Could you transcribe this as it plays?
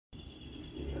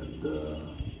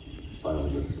finally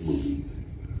went to the movies.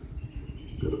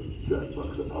 Got a giant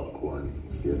bucket of popcorn.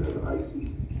 She had an icy,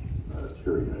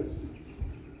 cherry icy.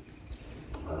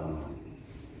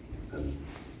 And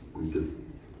we just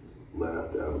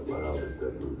laughed out loud at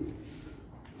that movie.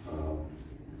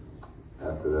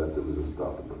 After that, there was a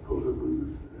stop at the photo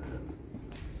booth, and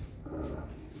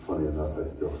funny enough, I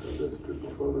still have that strip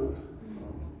of photos,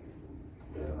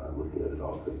 and I look at it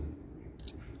often.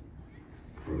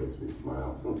 It makes me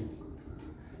smile.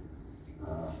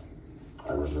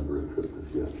 I remember a trip to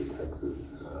Fiesta, Texas.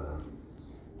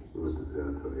 We went to San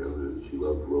Antonio. She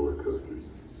loved roller coasters.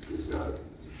 She's got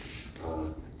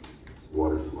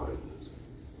water slides.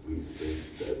 We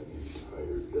spent that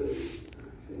entire day,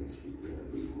 and she ran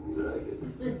me ragged.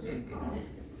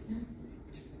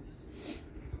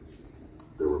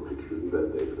 There were pictures of that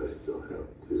day that I still have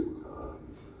too.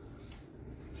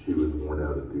 She was worn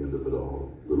out at the end of it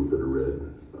all, a little bit of red,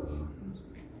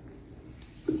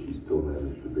 but she still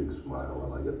managed a big smile,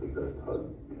 and I got the best hug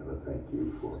and a thank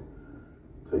you for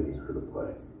taking her to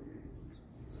play.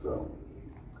 So,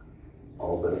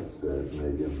 all that said,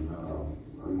 Megan,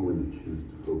 I'm going to choose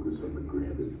to focus on the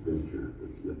grand adventure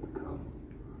that's yet to come.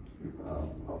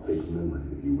 I'll take memory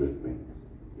of you with me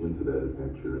into that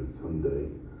adventure, and someday,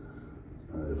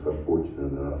 if I'm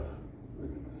fortunate enough, I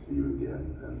get to see you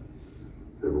again. And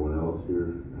everyone else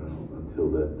here, until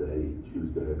that day,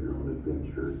 choose to have your own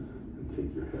adventure and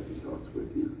take your happy thoughts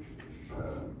with you.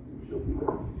 She'll be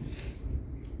there.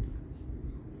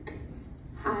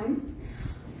 Hi,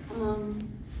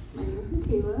 my name is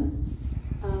Michaela.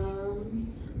 A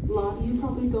lot of you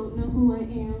probably don't know who I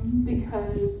am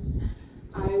because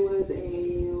I was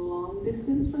a long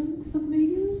distance friend of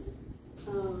Megan's.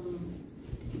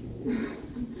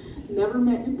 Never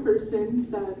met in person,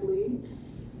 sadly.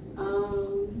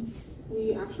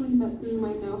 We actually met through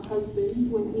my now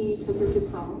husband when he took her to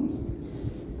prom.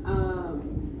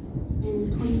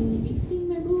 In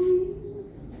 2018, I believe.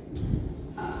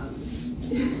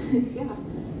 Yeah.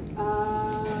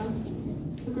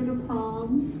 Took her to prom.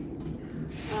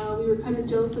 We were kind of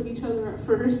jealous of each other at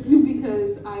first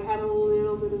because I had a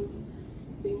little bit of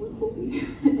thing with Colby,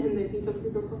 and then he took her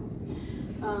to prom.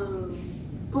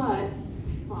 But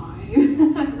it's fine.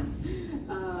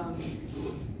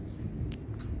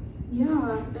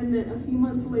 Yeah, and then a few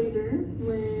months later,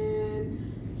 when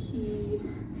he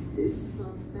did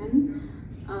something,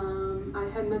 I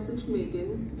had messaged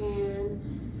Megan, and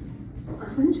our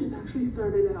friendship actually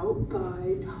started out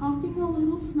by talking a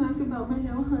little smack about my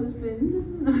now husband.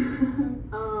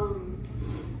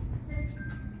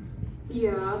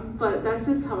 Yeah, but that's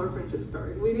just how our friendship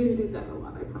started. We didn't do that a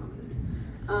lot, I promise.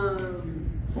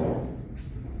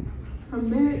 From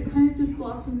there, it kind of just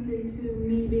blossomed into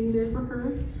me being there for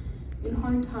her in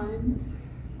hard times.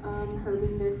 Her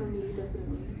being there for me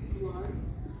definitely a lot.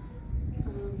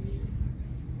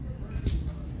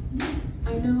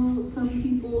 I know some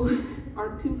people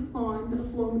aren't too fond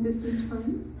of long distance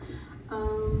friends,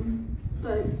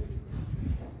 but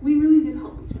we really did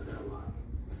help each other a lot.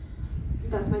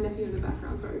 That's my nephew in the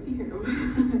background, sorry if you hear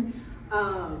him.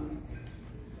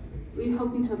 We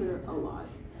helped each other a lot,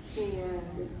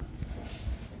 and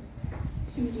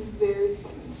she was a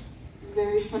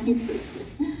very funny person.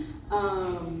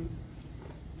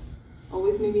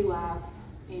 Always made me laugh.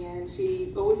 And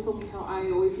she always told me how I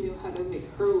always knew how to make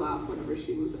her laugh whenever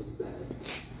she was upset.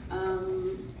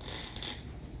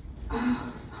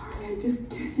 Oh, sorry, I just,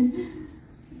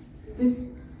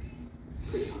 this,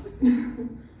 pretty hard.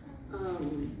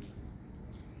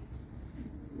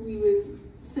 We would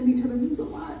send each other memes a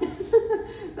lot.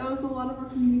 That was a lot of our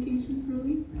communication,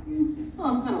 really.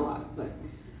 Well, not a lot, but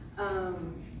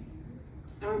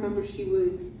I remember she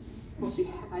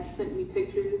had sent me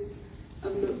pictures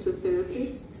of notes her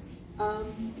therapist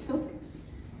took,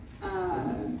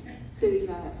 saying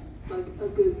that like a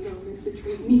good zone is to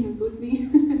trade memes with me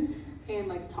and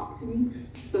like talk to me.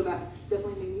 So that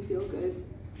definitely made me feel good.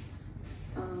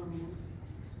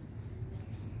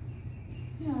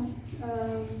 Yeah,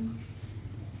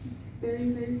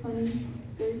 very funny,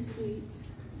 very sweet.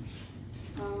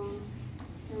 I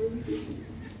really do think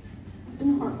in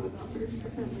the heart without her,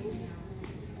 definitely.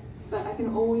 But I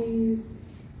can always,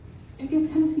 I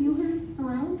guess, kind of feel her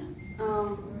around.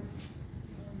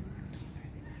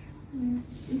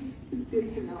 It's good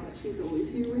to know that she's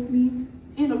always here with me,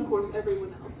 and of course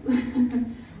everyone else.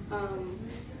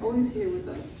 Always here with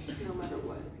us, no matter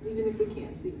what, even if we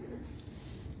can't see her.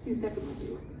 She's definitely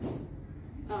here with us.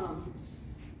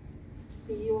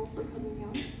 Thank you all for coming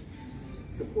out,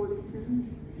 supporting her,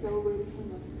 celebrating her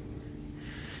mother.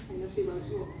 I know she loves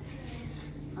you all.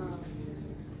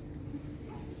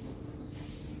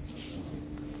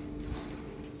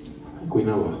 think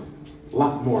we know a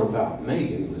lot more about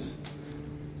Megan was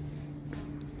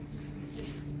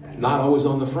not always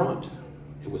on the front.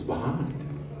 It was behind.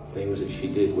 Things that she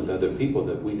did with other people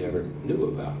that we never knew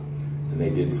about, and they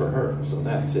did for her. So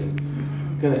that's it.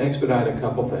 I'm going to expedite a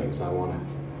couple things. I want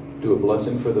to do a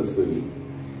blessing for the food,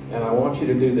 and I want you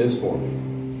to do this for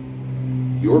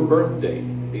me. Your birthday,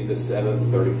 be the 7th,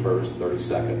 31st,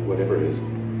 32nd, whatever it is,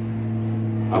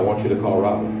 I want you to call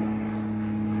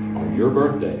Robin. On your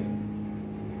birthday,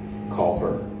 call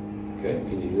her. Okay,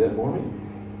 can you do that for me?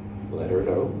 Let her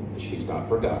know that she's not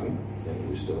forgotten, and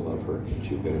we still love her, and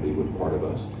she's going to be with part of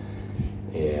us.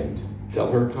 And tell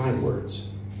her kind words.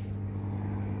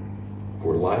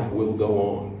 For life will go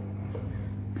on.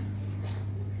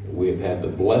 We have had the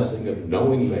blessing of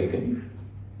knowing Megan,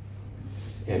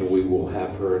 and we will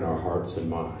have her in our hearts and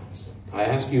minds. I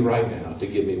ask you right now to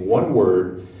give me one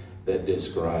word that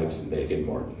describes Megan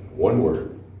Martin. One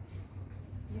word.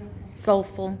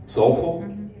 Soulful. Soulful.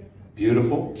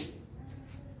 Beautiful.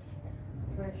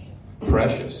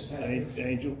 Precious.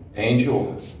 Angel.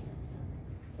 Angel.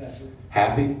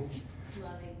 Happy.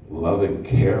 Loving.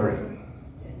 Caring.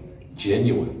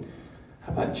 Genuine.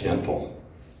 How about gentle?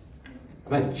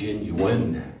 How about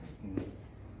genuine?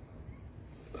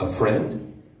 A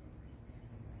friend?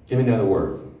 Give me another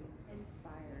word.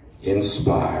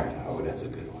 Inspired. Oh, that's a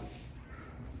good one.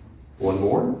 One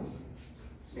more?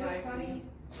 Lively.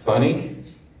 Funny?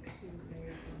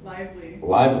 Lively.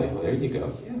 Lively. Well, there you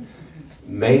go. Yeah.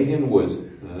 Megan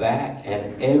was that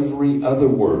and every other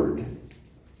word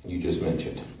you just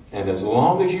mentioned. And as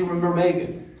long as you remember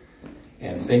Megan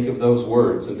and think of those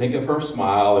words and think of her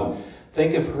smile and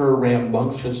think of her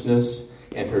rambunctiousness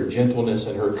and her gentleness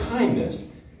and her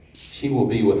kindness, she will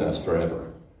be with us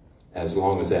forever. As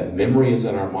long as that memory is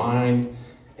in our mind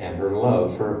and her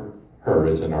love for her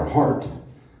is in our heart,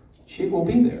 she will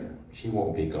be there. She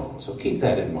won't be gone. So keep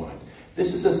that in mind.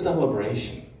 This is a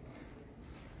celebration.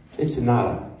 It's not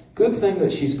a good thing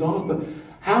that she's gone, but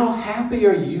how happy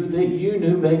are you that you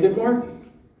knew Megan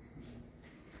Martin?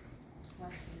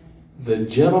 The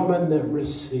gentleman that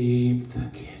received the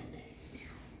kidney.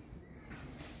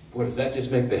 Boy, does that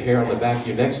just make the hair on the back of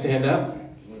your neck stand up?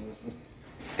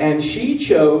 And she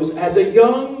chose, as a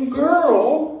young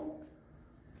girl,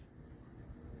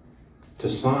 to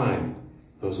sign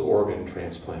those organ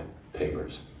transplant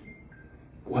papers.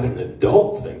 What an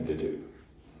adult thing to do.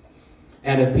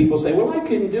 And if people say, well, I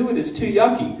couldn't do it, it's too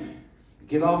yucky.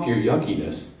 Get off your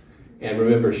yuckiness. And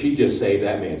remember, she just saved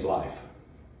that man's life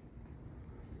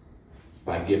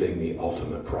by giving the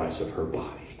ultimate price of her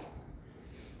body.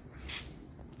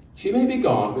 She may be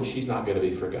gone, but she's not going to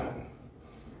be forgotten.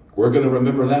 We're going to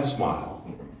remember that smile,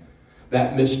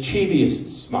 that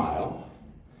mischievous smile,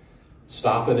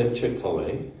 stopping at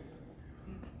Chick-fil-A,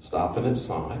 stopping at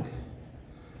Sonic,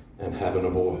 and having a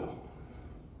boil.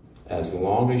 As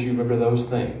long as you remember those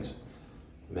things,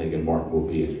 Megan Martin will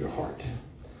be in your heart.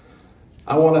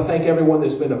 I want to thank everyone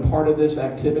that's been a part of this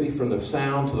activity, from the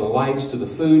sound to the lights to the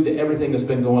food to everything that's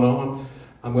been going on.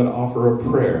 I'm going to offer a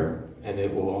prayer, and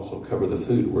it will also cover the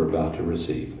food we're about to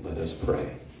receive. Let us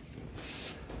pray.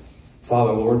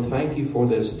 Father, Lord, thank you for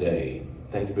this day.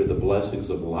 Thank you for the blessings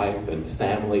of life and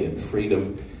family and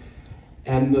freedom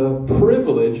and the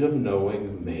privilege of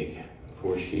knowing Megan,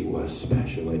 for she was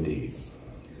special indeed.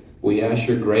 We ask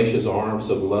your gracious arms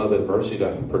of love and mercy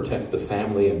to protect the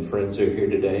family and friends who are here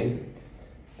today.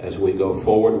 As we go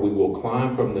forward, we will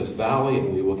climb from this valley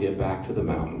and we will get back to the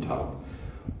mountaintop,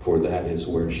 for that is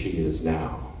where she is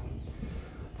now.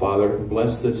 Father,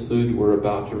 bless this food we're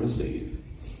about to receive.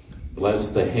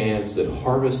 Bless the hands that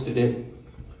harvested it.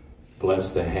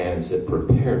 Bless the hands that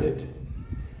prepared it.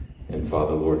 And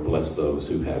Father, Lord, bless those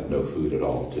who have no food at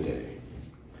all today.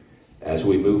 As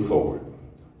we move forward,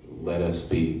 let us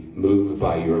be moved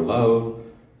by your love.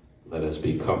 Let us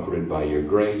be comforted by your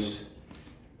grace,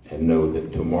 and know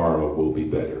that tomorrow will be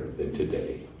better than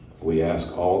today. We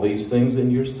ask all these things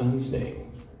in your Son's name.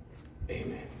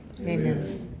 Amen.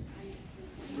 Amen.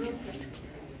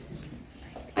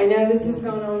 I know this has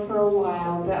gone on for a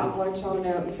while, but I want y'all to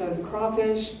know, so the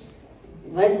crawfish,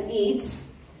 let's eat.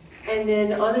 And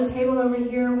then on the table over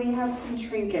here, we have some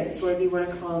trinkets, whether you want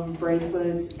to call them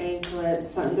bracelets, anklets,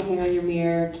 something to hang on your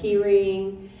mirror, key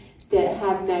ring, that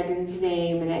have Megan's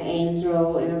name and an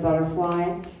angel and a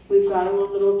butterfly. We've got them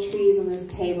on little trees on this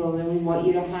table, and we want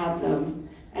you to have them.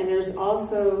 And there's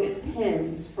also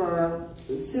pins for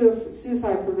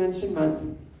Suicide Prevention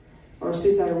Month, or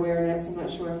Suicide Awareness, I'm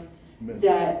not sure,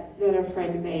 that a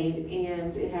friend made,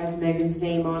 and it has Megan's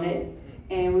name on it.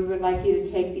 And we would like you to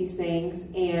take these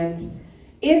things, and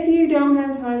if you don't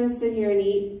have time to sit here and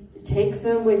eat, take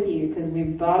some with you, because we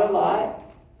bought a lot,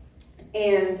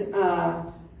 And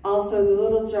also the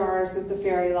little jars with the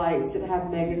fairy lights that have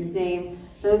Megan's name,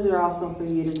 those are also for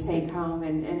you to take home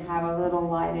and have a little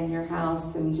light in your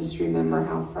house and just remember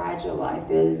how fragile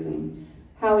life is and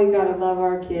how we got to love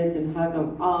our kids and hug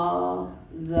them all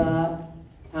the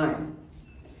time.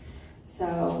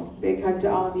 So, big hug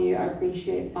to all of you. I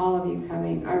appreciate all of you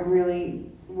coming. I really,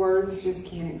 words just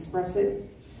can't express it.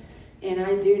 And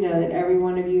I do know that every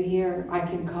one of you here, I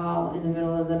can call in the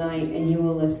middle of the night and you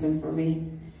will listen for me.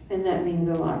 And that means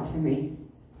a lot to me.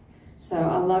 So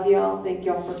I love y'all. Thank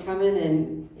y'all for coming,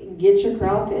 and get your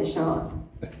crawfish on.